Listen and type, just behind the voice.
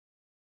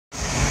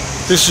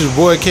This is your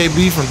boy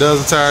KB from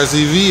Dozen Tires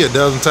TV at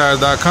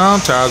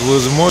dozentires.com. Tires,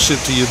 wheels, and more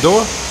shipped to your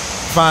door.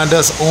 Find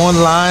us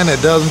online at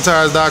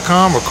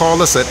dozentires.com or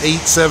call us at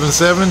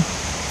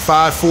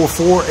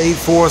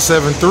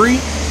 877-544-8473.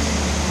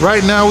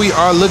 Right now we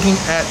are looking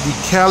at the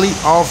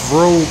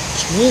CaliOffRoad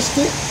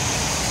Twisted.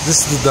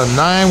 This is the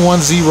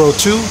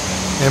 9102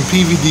 and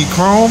PVD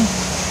chrome.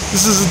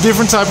 This is a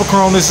different type of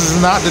chrome. This is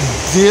not the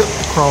dip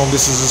chrome.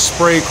 This is a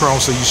spray chrome,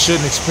 so you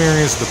shouldn't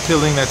experience the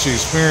pilling that you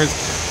experience.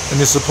 And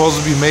it's supposed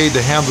to be made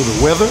to handle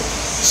the weather.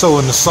 So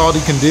in the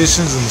salty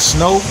conditions and the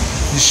snow,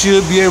 you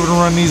should be able to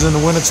run these in the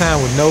wintertime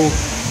with no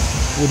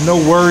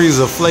worries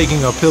of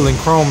flaking or peeling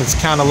chrome. It's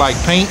kind of like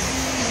paint.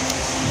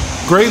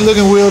 Great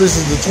looking wheel. This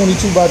is the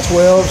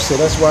 22x12, so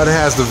that's why it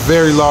has the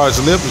very large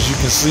lip, as you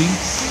can see.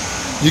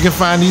 You can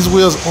find these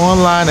wheels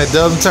online at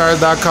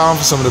dozentires.com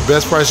for some of the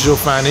best prices you'll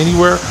find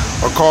anywhere,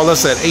 or call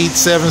us at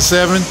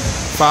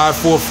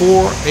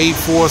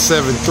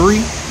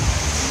 877-544-8473.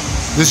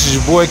 This is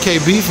your boy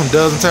KB from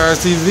Dozen Tires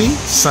TV,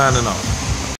 signing off.